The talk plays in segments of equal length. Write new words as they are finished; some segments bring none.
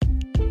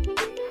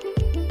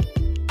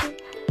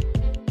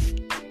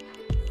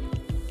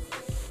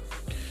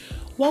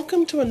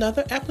Welcome to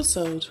another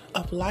episode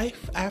of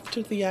Life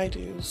After the I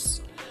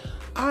Do's.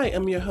 I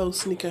am your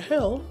host, Nika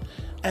Hill,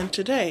 and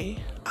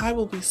today I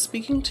will be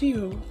speaking to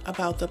you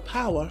about the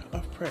power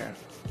of prayer.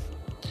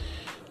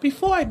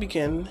 Before I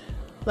begin,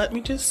 let me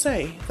just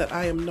say that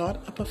I am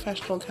not a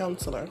professional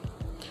counselor.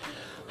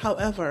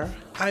 However,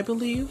 I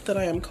believe that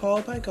I am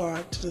called by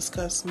God to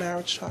discuss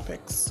marriage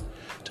topics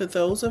to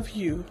those of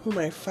you who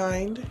may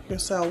find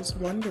yourselves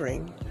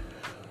wondering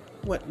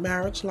what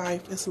marriage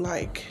life is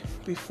like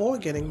before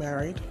getting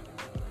married,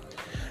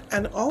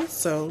 and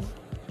also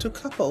to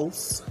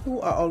couples who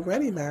are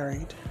already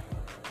married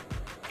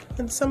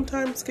and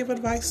sometimes give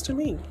advice to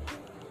me.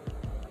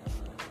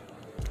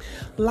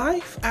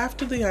 Life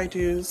after the I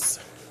Do's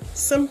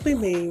simply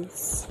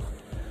means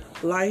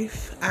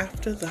life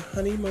after the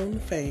honeymoon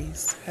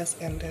phase has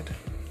ended.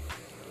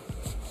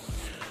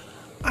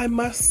 I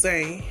must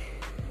say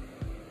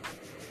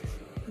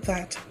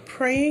that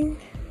praying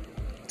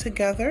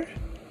together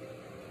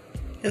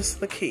is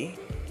the key.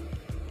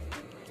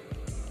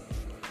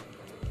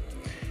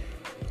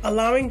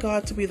 Allowing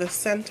God to be the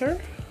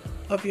center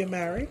of your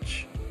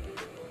marriage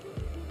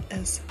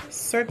is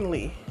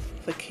certainly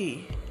the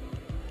key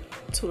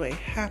to a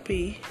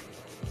happy,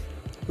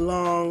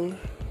 long,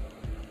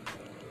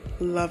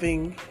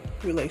 loving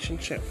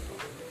relationship.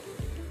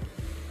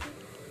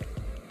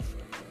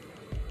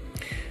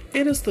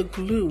 It is the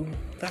glue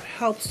that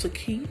helps to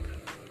keep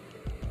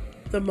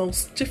the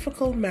most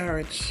difficult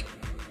marriage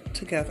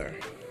together.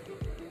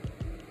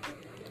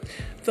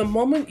 The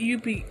moment you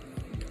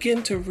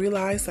begin to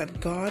realize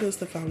that God is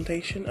the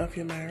foundation of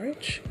your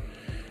marriage,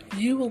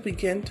 you will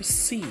begin to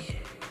see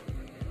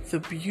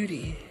the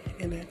beauty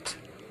in it.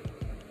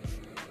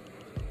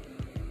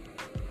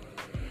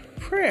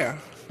 Prayer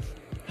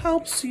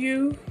helps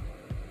you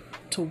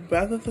to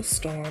weather the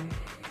storm.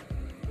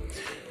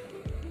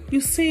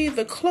 You see,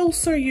 the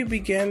closer you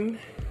begin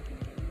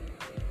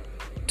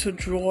to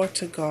draw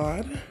to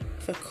God,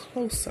 the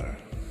closer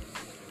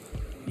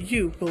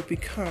you will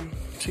become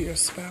to your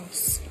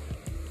spouse.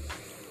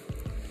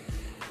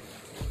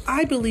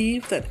 I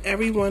believe that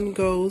everyone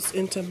goes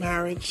into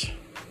marriage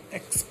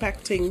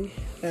expecting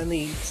their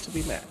needs to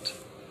be met.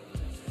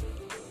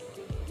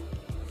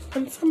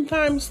 And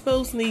sometimes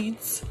those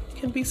needs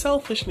can be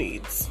selfish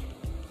needs.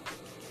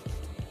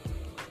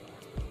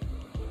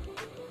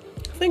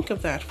 Think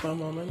of that for a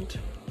moment.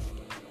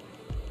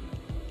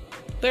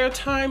 There are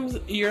times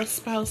your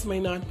spouse may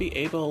not be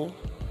able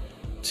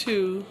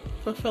to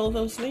fulfill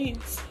those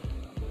needs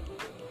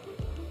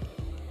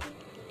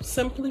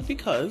simply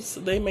because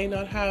they may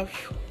not have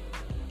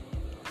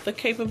the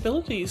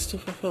capabilities to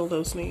fulfill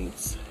those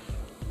needs.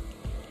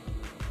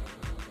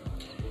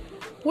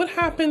 What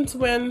happens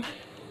when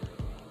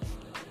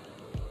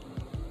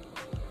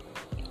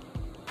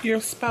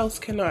your spouse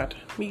cannot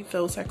meet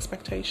those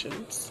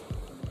expectations?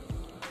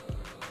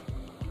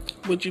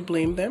 Would you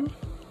blame them?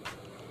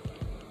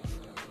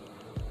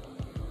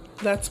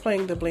 That's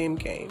playing the blame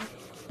game.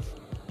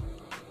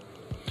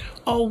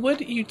 Or would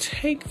you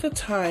take the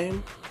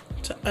time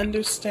to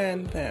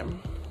understand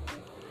them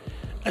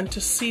and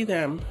to see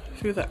them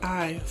through the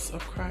eyes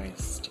of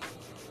Christ?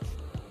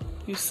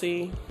 You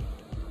see,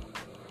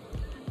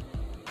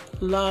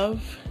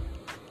 love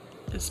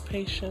is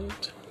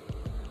patient.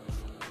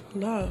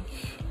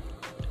 Love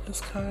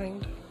is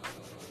kind.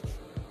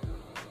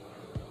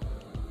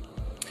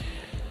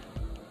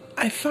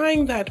 I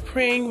find that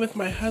praying with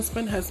my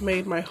husband has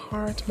made my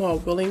heart more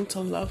willing to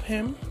love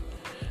him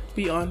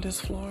beyond his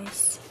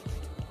flaws.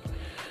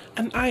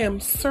 And I am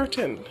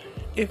certain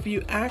if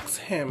you ask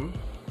him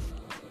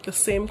the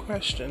same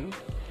question,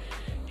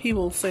 he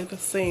will say the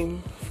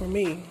same for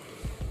me.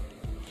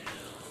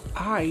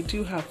 I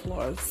do have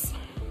flaws.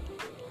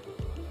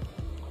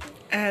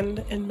 And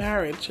in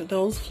marriage,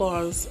 those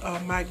flaws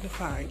are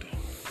magnified.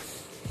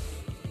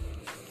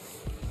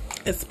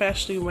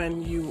 Especially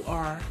when you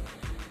are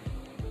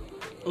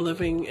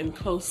living in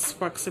close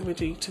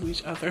proximity to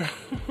each other.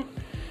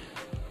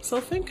 So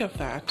think of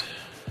that.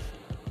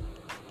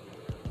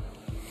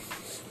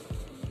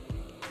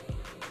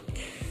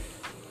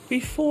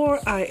 Before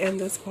I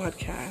end this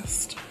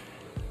podcast,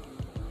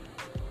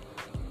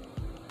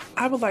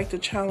 I would like to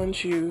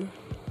challenge you,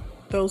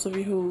 those of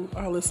you who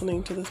are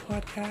listening to this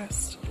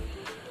podcast,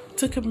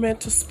 to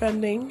commit to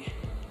spending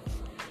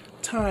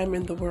time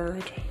in the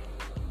Word.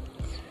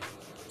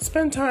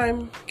 Spend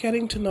time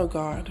getting to know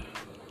God,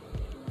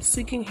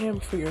 seeking Him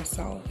for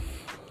yourself,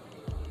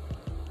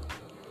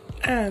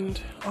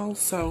 and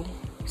also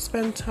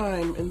spend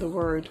time in the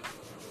Word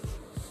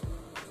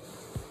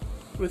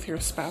with your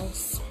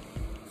spouse.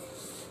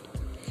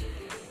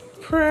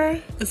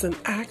 Prayer is an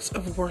act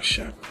of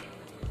worship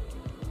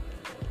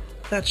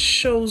that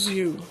shows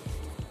you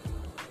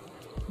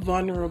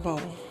vulnerable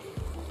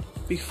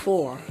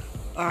before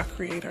our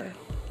Creator.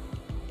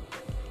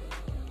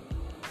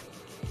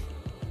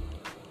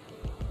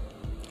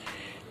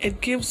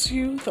 It gives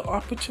you the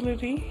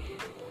opportunity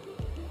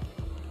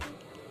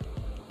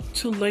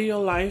to lay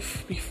your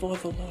life before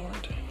the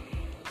Lord.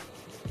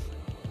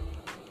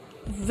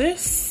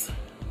 This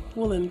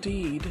will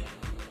indeed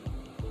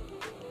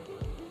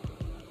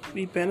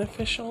be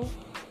beneficial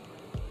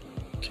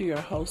to your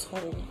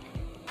household.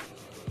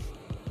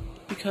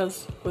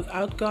 Because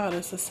without God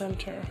as the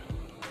center,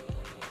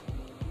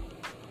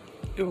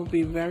 it will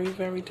be very,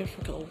 very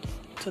difficult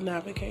to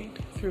navigate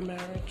through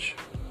marriage.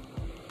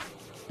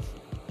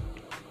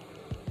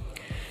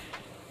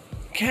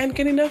 Can't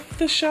get enough of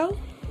the show?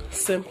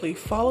 Simply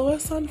follow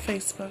us on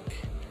Facebook.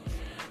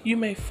 You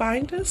may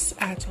find us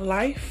at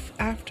Life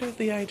After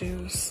the I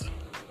Do's.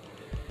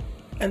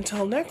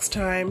 Until next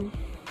time,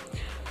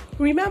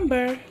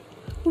 remember,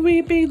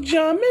 we be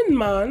jamming,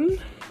 man.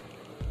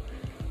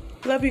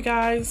 Love you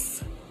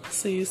guys.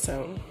 See you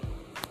soon.